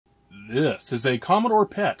This is a Commodore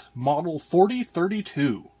PET model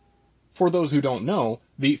 4032. For those who don't know,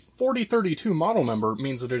 the 4032 model number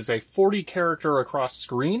means that it is a 40 character across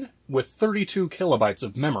screen with 32 kilobytes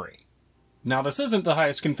of memory. Now this isn't the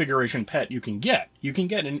highest configuration PET you can get. You can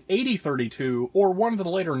get an 8032 or one of the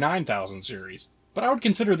later 9000 series, but I would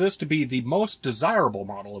consider this to be the most desirable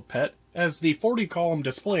model of PET, as the 40-column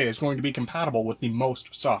display is going to be compatible with the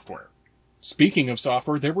most software. Speaking of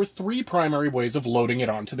software, there were three primary ways of loading it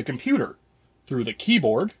onto the computer: through the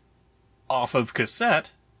keyboard, off of cassette,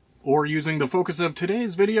 or using the focus of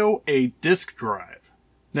today's video, a disk drive.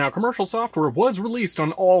 Now, commercial software was released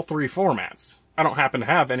on all three formats. I don't happen to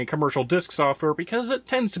have any commercial disk software because it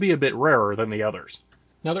tends to be a bit rarer than the others.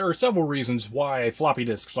 Now, there are several reasons why floppy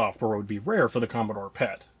disk software would be rare for the Commodore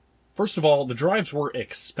PET. First of all, the drives were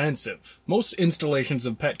expensive. Most installations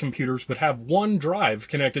of PET computers would have one drive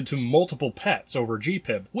connected to multiple PETs over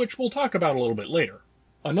GPIB, which we'll talk about a little bit later.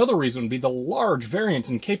 Another reason would be the large variance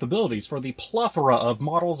in capabilities for the plethora of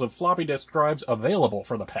models of floppy disk drives available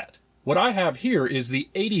for the PET. What I have here is the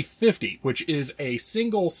 8050, which is a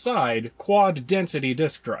single-side quad-density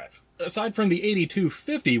disk drive. Aside from the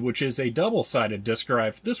 8250, which is a double-sided disk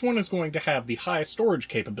drive, this one is going to have the highest storage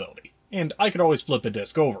capability, and I could always flip the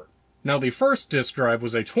disk over. Now, the first disk drive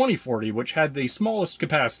was a 2040, which had the smallest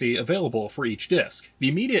capacity available for each disk. The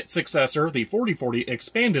immediate successor, the 4040,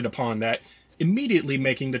 expanded upon that, immediately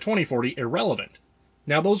making the 2040 irrelevant.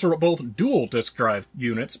 Now, those are both dual disk drive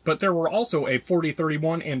units, but there were also a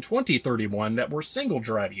 4031 and 2031 that were single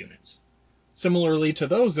drive units. Similarly to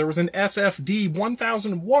those, there was an SFD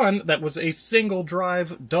 1001 that was a single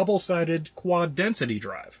drive, double-sided quad density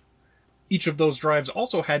drive. Each of those drives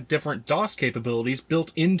also had different DOS capabilities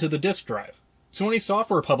built into the disk drive. So any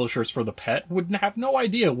software publishers for the PET would have no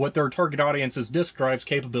idea what their target audience's disk drive's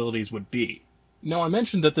capabilities would be. Now, I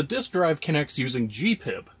mentioned that the disk drive connects using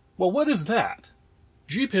GPIB. Well, what is that?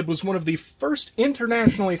 GPIB was one of the first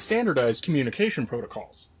internationally standardized communication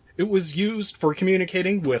protocols. It was used for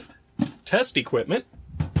communicating with test equipment,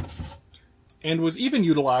 and was even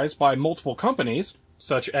utilized by multiple companies,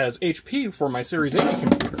 such as HP for my Series 80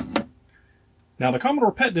 computer. Now, the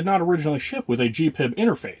Commodore PET did not originally ship with a GPIB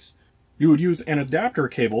interface. You would use an adapter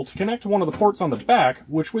cable to connect to one of the ports on the back,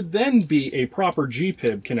 which would then be a proper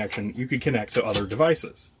GPIB connection you could connect to other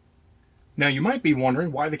devices. Now, you might be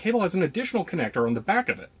wondering why the cable has an additional connector on the back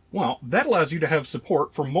of it. Well, that allows you to have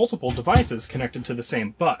support for multiple devices connected to the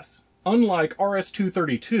same bus. Unlike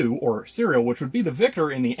RS-232, or serial, which would be the Victor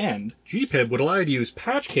in the end, GPIB would allow you to use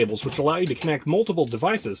patch cables which allow you to connect multiple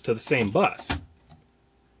devices to the same bus.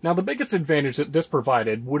 Now, the biggest advantage that this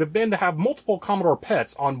provided would have been to have multiple Commodore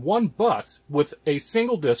PETs on one bus with a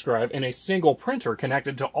single disk drive and a single printer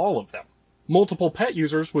connected to all of them. Multiple PET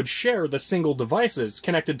users would share the single devices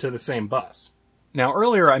connected to the same bus. Now,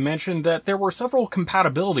 earlier I mentioned that there were several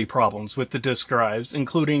compatibility problems with the disk drives,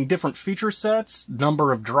 including different feature sets,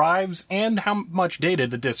 number of drives, and how much data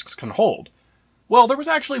the disks can hold. Well, there was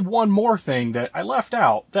actually one more thing that I left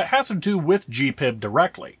out that has to do with GPIB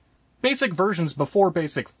directly. Basic versions before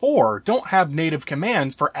Basic 4 don't have native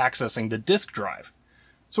commands for accessing the disk drive.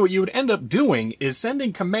 So what you would end up doing is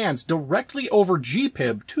sending commands directly over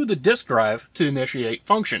GPIB to the disk drive to initiate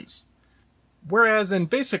functions. Whereas in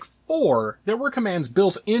Basic 4, there were commands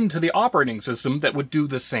built into the operating system that would do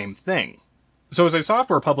the same thing. So as a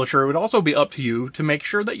software publisher, it would also be up to you to make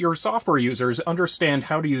sure that your software users understand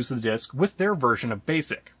how to use the disk with their version of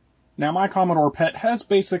BASIC. Now, my Commodore PET has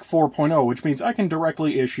BASIC 4.0, which means I can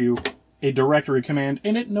directly issue a directory command,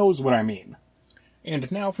 and it knows what I mean. And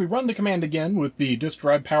now if we run the command again with the disk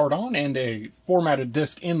drive powered on and a formatted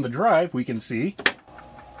disk in the drive, we can see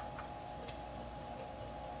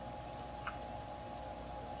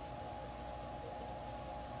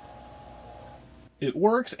it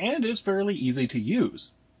works and is fairly easy to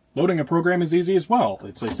use. Loading a program is easy as well.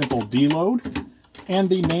 It's a simple dload and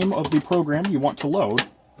the name of the program you want to load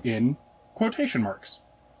in quotation marks.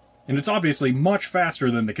 And it's obviously much faster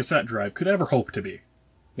than the cassette drive could ever hope to be.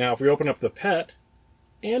 Now, if we open up the PET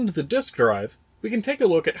and the disk drive, we can take a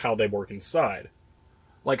look at how they work inside.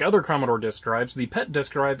 Like other Commodore disk drives, the PET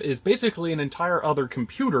disk drive is basically an entire other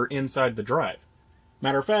computer inside the drive.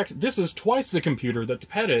 Matter of fact, this is twice the computer that the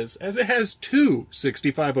PET is, as it has two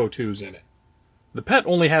 6502s in it. The PET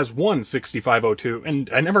only has one 6502, and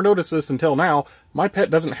I never noticed this until now, my PET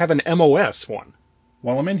doesn't have an MOS one.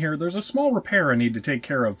 While I'm in here, there's a small repair I need to take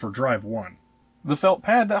care of for drive 1. The felt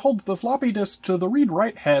pad that holds the floppy disk to the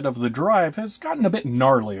read-write head of the drive has gotten a bit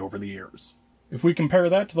gnarly over the years. If we compare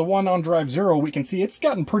that to the one on drive 0, we can see it's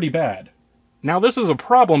gotten pretty bad. Now this is a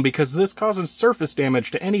problem because this causes surface damage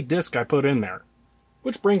to any disk I put in there.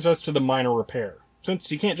 Which brings us to the minor repair.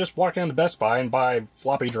 since you can't just walk down to Best Buy and buy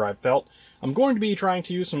floppy drive felt, I'm going to be trying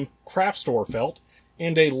to use some craft store felt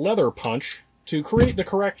and a leather punch to create the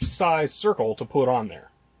correct size circle to put on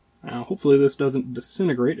there. Now, hopefully this doesn't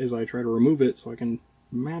disintegrate as I try to remove it so I can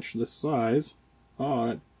match the size.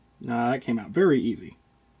 Oh, that came out very easy.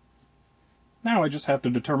 Now I just have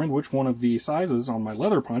to determine which one of the sizes on my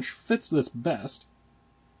leather punch fits this best,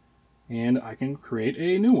 and I can create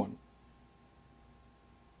a new one.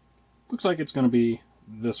 Looks like it's going to be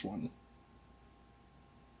this one.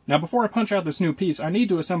 Now before I punch out this new piece, I need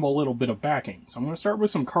to assemble a little bit of backing. So I'm going to start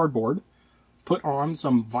with some cardboard, put on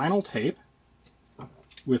some vinyl tape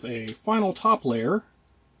with a final top layer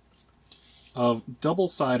of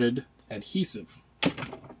double-sided adhesive.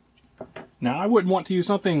 Now I wouldn't want to use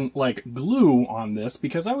something like glue on this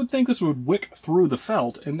because I would think this would wick through the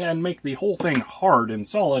felt and then make the whole thing hard and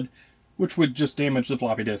solid, which would just damage the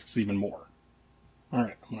floppy disks even more.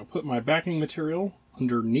 Alright, I'm going to put my backing material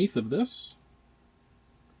underneath of this,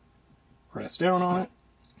 press down on it,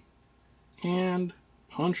 and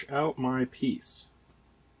punch out my piece.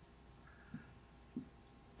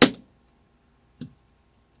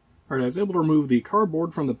 Alright, I was able to remove the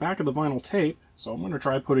cardboard from the back of the vinyl tape, so I'm going to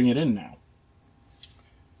try putting it in now.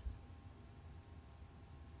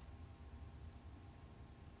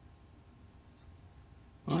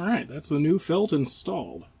 Alright, that's the new felt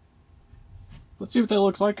installed. Let's see what that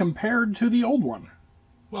looks like compared to the old one.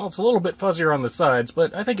 Well, it's a little bit fuzzier on the sides,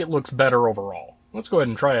 but I think it looks better overall. Let's go ahead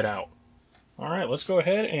and try it out. Alright, let's go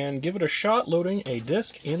ahead and give it a shot loading a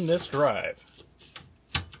disk in this drive.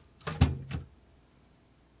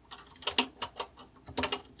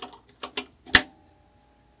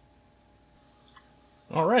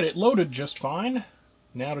 Alright, it loaded just fine.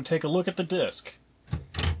 Now to take a look at the disk.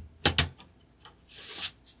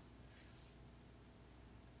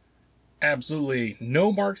 Absolutely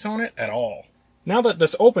no marks on it at all. Now that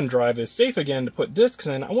this open drive is safe again to put disks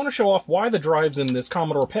in, I want to show off why the drives in this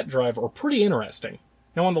Commodore PET drive are pretty interesting.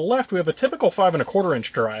 Now on the left we have a typical 5 1/4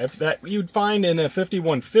 inch drive that you'd find in a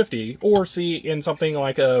 5150 or see in something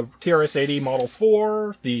like a TRS-80 Model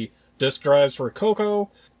 4, the disk drives for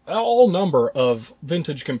Coco. All number of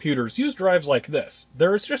vintage computers use drives like this.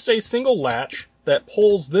 There is just a single latch that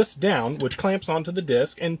pulls this down, which clamps onto the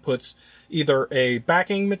disk and puts either a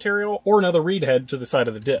backing material or another read head to the side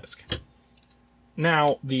of the disk.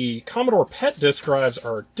 Now, the Commodore PET disk drives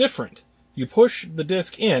are different. You push the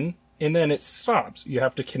disk in, and then it stops. You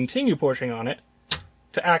have to continue pushing on it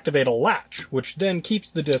to activate a latch, which then keeps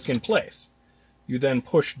the disk in place. You then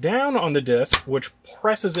push down on the disk, which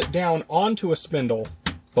presses it down onto a spindle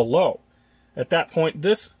below. At that point,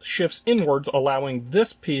 this shifts inwards, allowing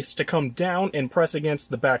this piece to come down and press against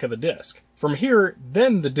the back of the disk. From here,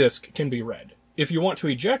 then the disk can be read. If you want to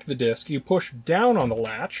eject the disk, you push down on the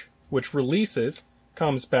latch, which releases,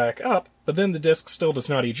 comes back up, but then the disk still does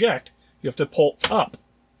not eject. You have to pull up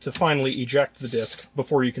to finally eject the disk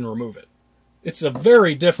before you can remove it. It's a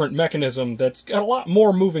very different mechanism that's got a lot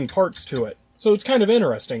more moving parts to it, so it's kind of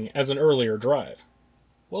interesting as an earlier drive.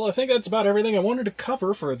 Well, I think that's about everything I wanted to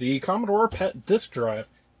cover for the Commodore PET disk drive.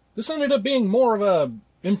 This ended up being more of a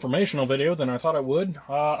informational video than I thought it would.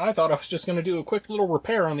 I thought I was just going to do a quick little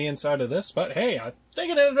repair on the inside of this, but hey, I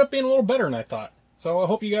think it ended up being a little better than I thought. So I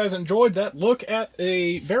hope you guys enjoyed that look at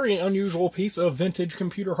a very unusual piece of vintage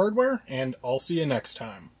computer hardware, and I'll see you next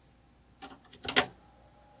time.